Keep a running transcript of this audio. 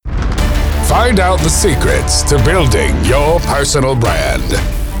Find out the secrets to building your personal brand.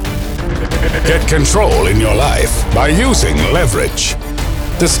 Get control in your life by using leverage.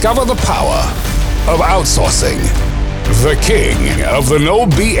 Discover the power of outsourcing. The king of the no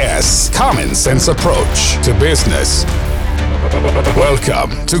BS, common sense approach to business.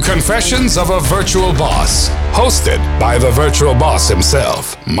 Welcome to Confessions of a Virtual Boss, hosted by the virtual boss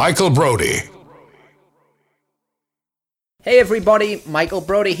himself, Michael Brody. Hey everybody, Michael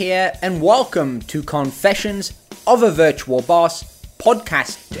Brody here, and welcome to Confessions of a Virtual Boss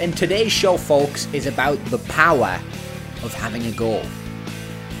podcast. And today's show, folks, is about the power of having a goal.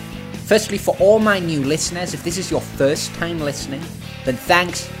 Firstly, for all my new listeners, if this is your first time listening, then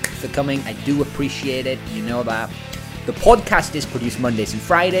thanks for coming. I do appreciate it. You know that. The podcast is produced Mondays and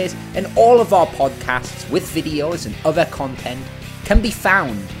Fridays, and all of our podcasts with videos and other content can be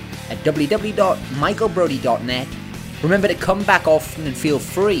found at www.michaelbrody.net. Remember to come back often and feel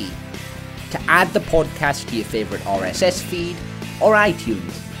free to add the podcast to your favorite RSS feed or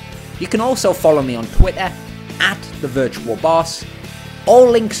iTunes. You can also follow me on Twitter @TheVirtualBoss. All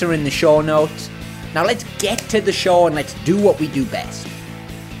links are in the show notes. Now let's get to the show and let's do what we do best.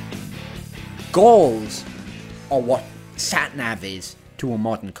 Goals are what sat-nav is to a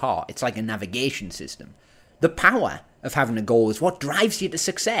modern car. It's like a navigation system. The power of having a goal is what drives you to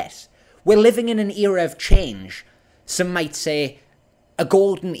success. We're living in an era of change. Some might say a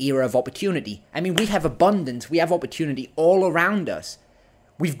golden era of opportunity. I mean, we have abundance, we have opportunity all around us.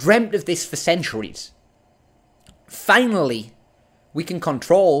 We've dreamt of this for centuries. Finally, we can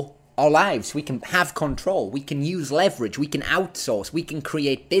control our lives. We can have control. We can use leverage. We can outsource. We can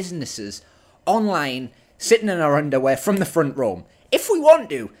create businesses online, sitting in our underwear from the front room. If we want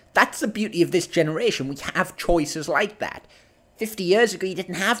to. That's the beauty of this generation. We have choices like that. 50 years ago, you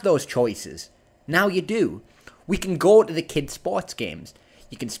didn't have those choices. Now you do. We can go to the kids' sports games.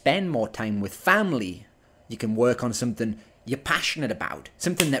 You can spend more time with family. You can work on something you're passionate about.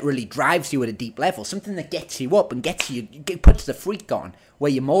 Something that really drives you at a deep level. Something that gets you up and puts the freak on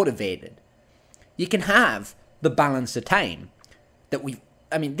where you're motivated. You can have the balance of time that we've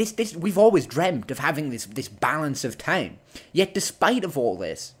always dreamt of having this balance of time. Yet despite of all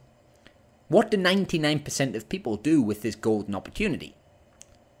this, what do 99% of people do with this golden opportunity?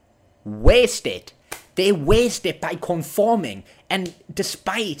 Waste it. They waste it by conforming. And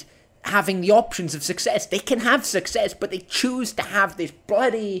despite having the options of success, they can have success, but they choose to have this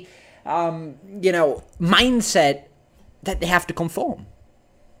bloody, mindset that they have to conform.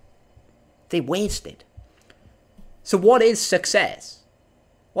 They waste it. So what is success?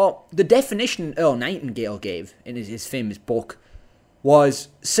 Well, the definition Earl Nightingale gave in his famous book was,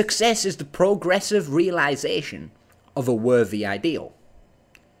 success is the progressive realization of a worthy ideal.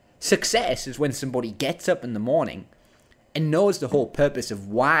 Success is when somebody gets up in the morning and knows the whole purpose of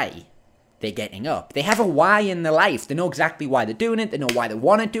why they're getting up. They have a why in their life. They know exactly why they're doing it. They know why they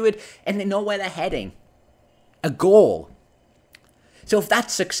want to do it. And they know where they're heading. A goal. So if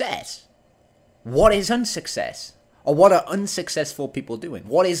that's success, what is unsuccess? Or what are unsuccessful people doing?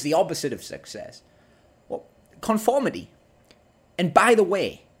 What is the opposite of success? Well, conformity. And by the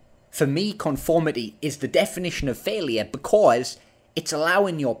way, for me, conformity is the definition of failure because it's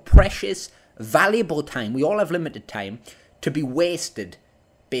allowing your precious, valuable time, we all have limited time, to be wasted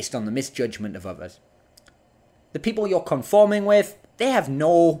based on the misjudgment of others. The people you're conforming with, they have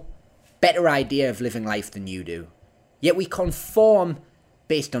no better idea of living life than you do. Yet we conform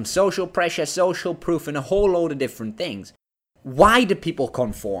based on social pressure, social proof, and a whole load of different things. Why do people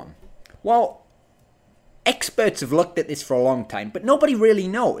conform? Well, experts have looked at this for a long time, but nobody really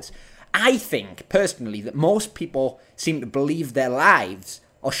knows. I think, personally, that most people seem to believe their lives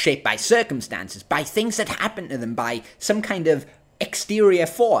are shaped by circumstances, by things that happen to them, by some kind of exterior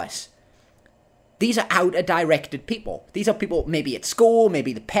force. These are outer-directed people. These are people maybe at school,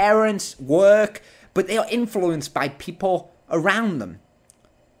 maybe the parents, work, but they are influenced by people around them.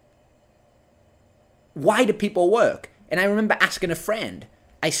 Why do people work? And I remember asking a friend,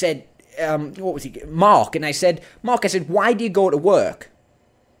 I said, Mark, and I said, why do you go to work?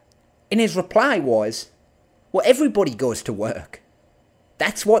 And his reply was, well, everybody goes to work.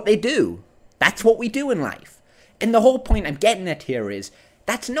 That's what they do. That's what we do in life. And the whole point I'm getting at here is,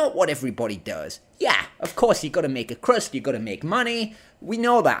 that's not what everybody does. Yeah, of course, you got to make a crust, you got to make money. We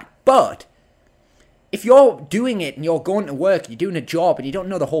know that. But if you're doing it and you're going to work, you're doing a job and you don't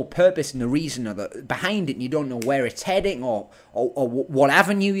know the whole purpose and the reason behind it, and you don't know where it's heading or what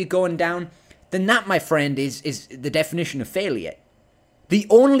avenue you're going down, then that, my friend, is the definition of failure. The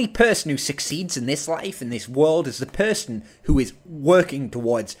only person who succeeds in this life, in this world, is the person who is working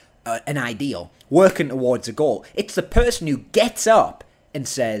towards an ideal, working towards a goal. It's the person who gets up and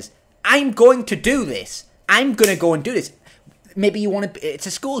says, I'm going to do this. I'm going to go and do this. Maybe you want to, it's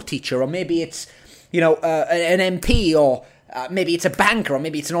a school teacher, or maybe it's, an MP, or maybe it's a banker, or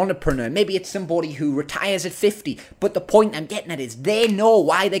maybe it's an entrepreneur. Maybe it's somebody who retires at 50. But the point I'm getting at is they know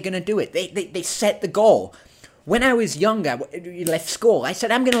why they're going to do it. They set the goal. When I was younger, left school, I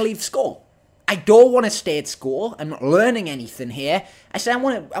said, I'm going to leave school. I don't want to stay at school. I'm not learning anything here. I said, I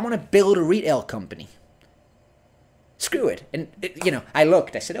want to build a retail company. Screw it. And, I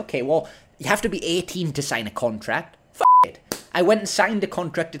looked. I said, okay, well, you have to be 18 to sign a contract. F*** it. I went and signed a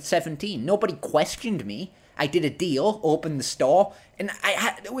contract at 17. Nobody questioned me. I did a deal, opened the store, and I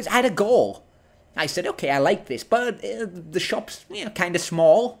had a goal. I said, okay, I like this, but the shop's kind of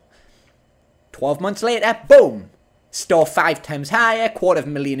small. 12 months later, boom. Store 5 times higher,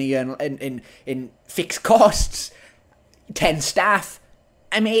 $250,000 a year in fixed costs, 10 staff.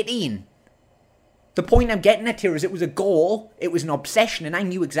 I'm 18. The point I'm getting at here is it was a goal, it was an obsession, and I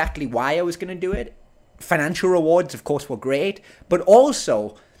knew exactly why I was going to do it. Financial rewards, of course, were great, but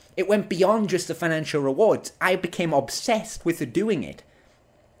also it went beyond just the financial rewards. I became obsessed with doing it.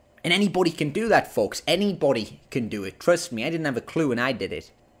 And anybody can do that, folks. Anybody can do it. Trust me, I didn't have a clue when I did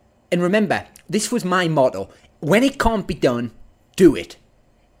it. And remember, this was my motto. When it can't be done, do it.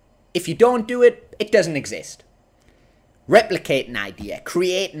 If you don't do it, it doesn't exist. Replicate an idea,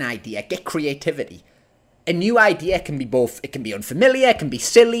 create an idea, get creativity. A new idea can be both, it can be unfamiliar, it can be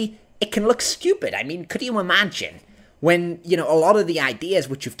silly, it can look stupid. I mean, could you imagine when, a lot of the ideas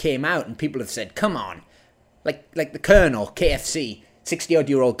which have came out and people have said, come on, like the Colonel, KFC,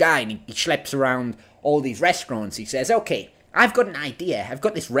 60-odd-year-old guy, and he schleps around all these restaurants. He says, okay, I've got an idea, I've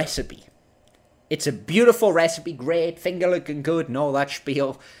got this recipe. It's a beautiful recipe, great, finger looking good, and all that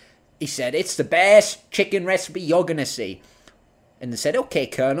spiel. He said, it's the best chicken recipe you're going to see. And they said, okay,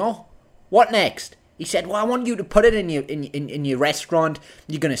 Colonel, what next? He said, well, I want you to put it in your restaurant.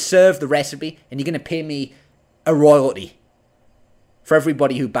 You're going to serve the recipe, and you're going to pay me a royalty for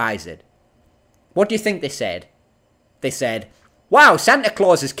everybody who buys it. What do you think they said? They said, wow, Santa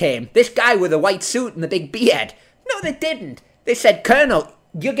Claus has came. This guy with a white suit and the big beard. No, they didn't. They said, Colonel,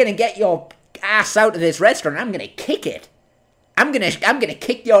 you're going to get your ass out of this restaurant. I'm going to kick it. I'm gonna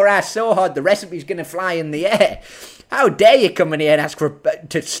kick your ass so hard the recipe's gonna fly in the air. How dare you come in here and ask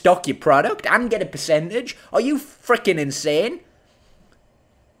to stock your product and get a percentage? Are you freaking insane?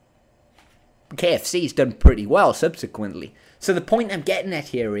 KFC's done pretty well subsequently. So the point I'm getting at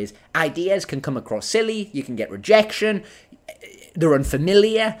here is ideas can come across silly, you can get rejection, they're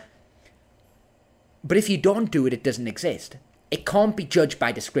unfamiliar. But if you don't do it, it doesn't exist. It can't be judged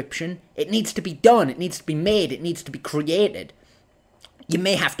by description. It needs to be done, it needs to be made, it needs to be created. You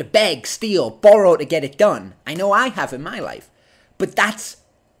may have to beg, steal, borrow to get it done. I know I have in my life. But that's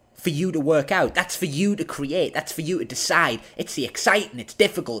for you to work out. That's for you to create. That's for you to decide. It's the exciting, it's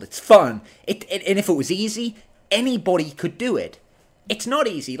difficult, it's fun. And if it was easy, anybody could do it. It's not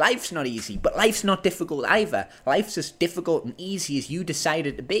easy. Life's not easy. But life's not difficult either. Life's as difficult and easy as you decide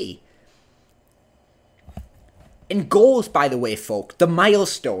it to be. And goals, by the way, folk, the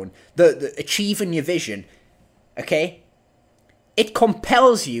milestone, the achieving your vision, okay? It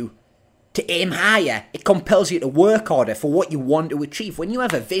compels you to aim higher. It compels you to work harder for what you want to achieve. When you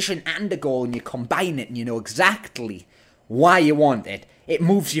have a vision and a goal and you combine it and you know exactly why you want it, it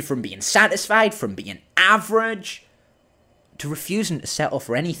moves you from being satisfied, from being average, to refusing to settle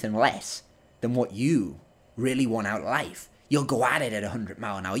for anything less than what you really want out of life. You'll go at it at 100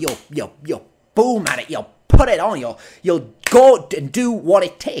 mile an hour. You'll boom at it. You'll put it on. You'll go and do what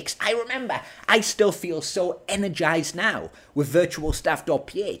it takes. I remember, I still feel so energized now with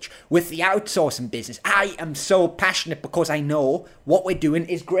virtualstaff.ph, with the outsourcing business. I am so passionate because I know what we're doing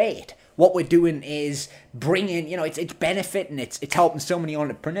is great. What we're doing is bringing, it's benefiting, it's helping so many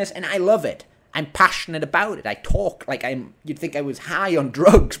entrepreneurs, and I love it. I'm passionate about it. I talk like you'd think I was high on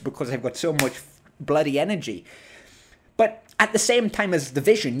drugs because I've got so much bloody energy. But at the same time as the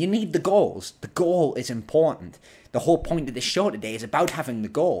vision, you need the goals. The goal is important. The whole point of this show today is about having the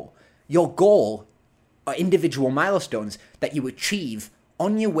goal. Your goal are individual milestones that you achieve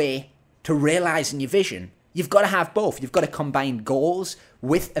on your way to realizing your vision. You've got to have both. You've got to combine goals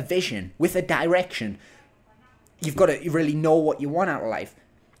with a vision, with a direction. You've got to really know what you want out of life.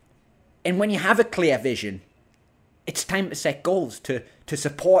 And when you have a clear vision, it's time to set goals to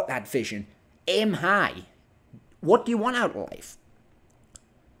support that vision. Aim high. What do you want out of life?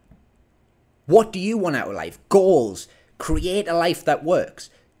 What do you want out of life? Goals. Create a life that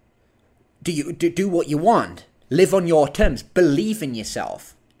works. Do what you want. Live on your terms. Believe in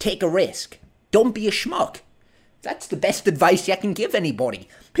yourself. Take a risk. Don't be a schmuck. That's the best advice I can give anybody.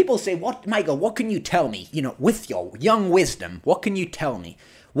 People say, "What, Michael, what can you tell me? With your young wisdom, what can you tell me?"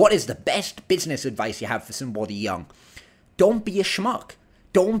 What is the best business advice you have for somebody young? Don't be a schmuck.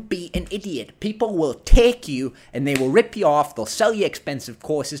 Don't be an idiot. People will take you and they will rip you off. They'll sell you expensive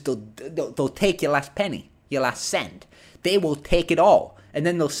courses. They'll take your last penny, your last cent. They will take it all and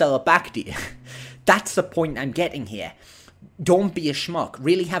then they'll sell it back to you. That's the point I'm getting here. Don't be a schmuck.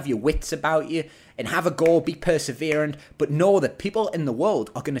 Really have your wits about you and have a goal, be perseverant, but know that people in the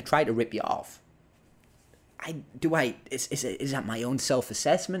world are going to try to rip you off. Is that my own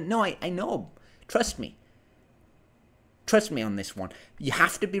self-assessment? No, I know. Trust me. Trust me on this one. You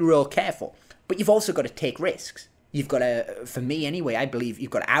have to be real careful, but you've also got to take risks. You've got to, for me anyway, I believe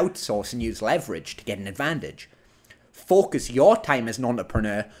you've got to outsource and use leverage to get an advantage. Focus your time as an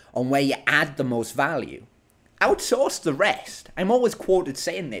entrepreneur on where you add the most value. Outsource the rest. I'm always quoted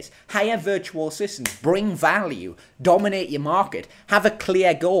saying this. Hire virtual assistants, bring value, dominate your market, have a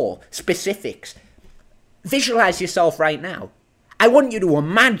clear goal, specifics. Visualize yourself right now. I want you to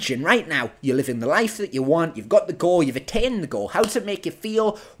imagine right now you're living the life that you want, you've got the goal, you've attained the goal. How does it make you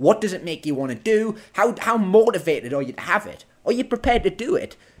feel? What does it make you want to do? How motivated are you to have it? Are you prepared to do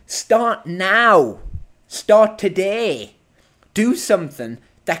it? Start now. Start today. Do something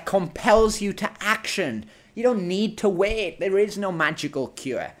that compels you to action. You don't need to wait. There is no magical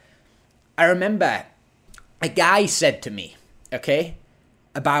cure. I remember a guy said to me, okay,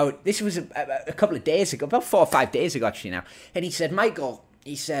 this was a couple of days ago, about 4 or 5 days ago actually now. And he said, Michael,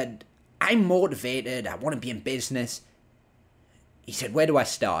 he said, I'm motivated. I want to be in business. He said, where do I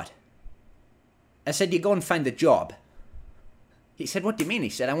start? I said, you go and find a job. He said, what do you mean? He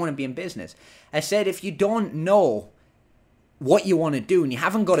said, I want to be in business. I said, if you don't know what you want to do and you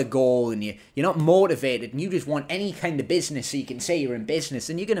haven't got a goal and you're not motivated and you just want any kind of business so you can say you're in business,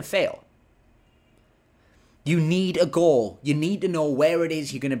 then you're going to fail. You need a goal. You need to know where it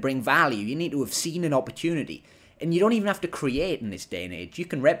is you're going to bring value. You need to have seen an opportunity. And you don't even have to create in this day and age. You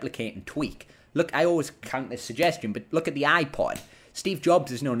can replicate and tweak. Look, I always count this suggestion, but look at the iPod. Steve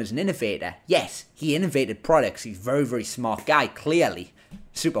Jobs is known as an innovator. Yes, he innovated products. He's a very, very smart guy, clearly.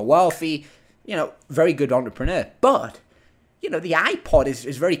 Super wealthy, very good entrepreneur. But, the iPod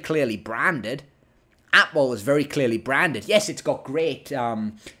is very clearly branded. Apple is very clearly branded. Yes, it's got great,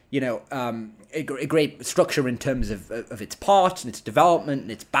 a great structure in terms of its parts and its development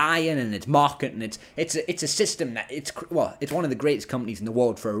and its buy-in and its market, and it's a system that it's one of the greatest companies in the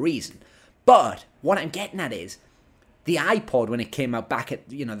world for a reason. But what I'm getting at is the iPod, when it came out back at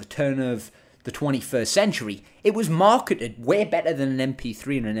the turn of the 21st century, it was marketed way better than an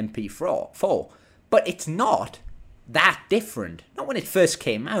MP3 and an MP4, but it's not that different. Not when it first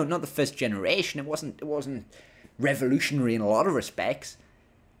came out, not the first generation. It wasn't revolutionary in a lot of respects.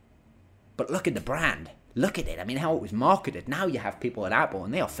 But look at the brand. Look at it. I mean, how it was marketed. Now you have people at Apple,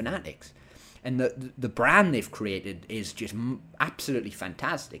 and they are fanatics. And the brand they've created is just absolutely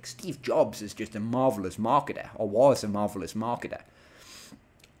fantastic. Steve Jobs is just a marvelous marketer, or was a marvelous marketer.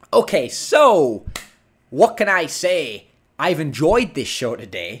 Okay, so what can I say? I've enjoyed this show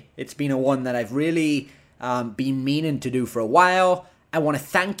today. It's been one that I've really been meaning to do for a while. I want to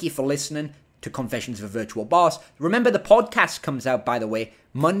thank you for listening to Confessions of a Virtual Boss. Remember, the podcast comes out, by the way,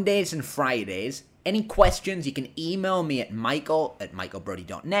 Mondays and Fridays. Any questions, you can email me at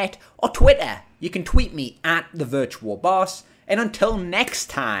michael@michaelbrody.net or Twitter. You can tweet me @TheVirtualBoss. And until next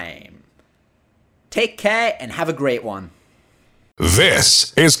time, take care and have a great one.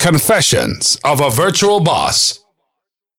 This is Confessions of a Virtual Boss.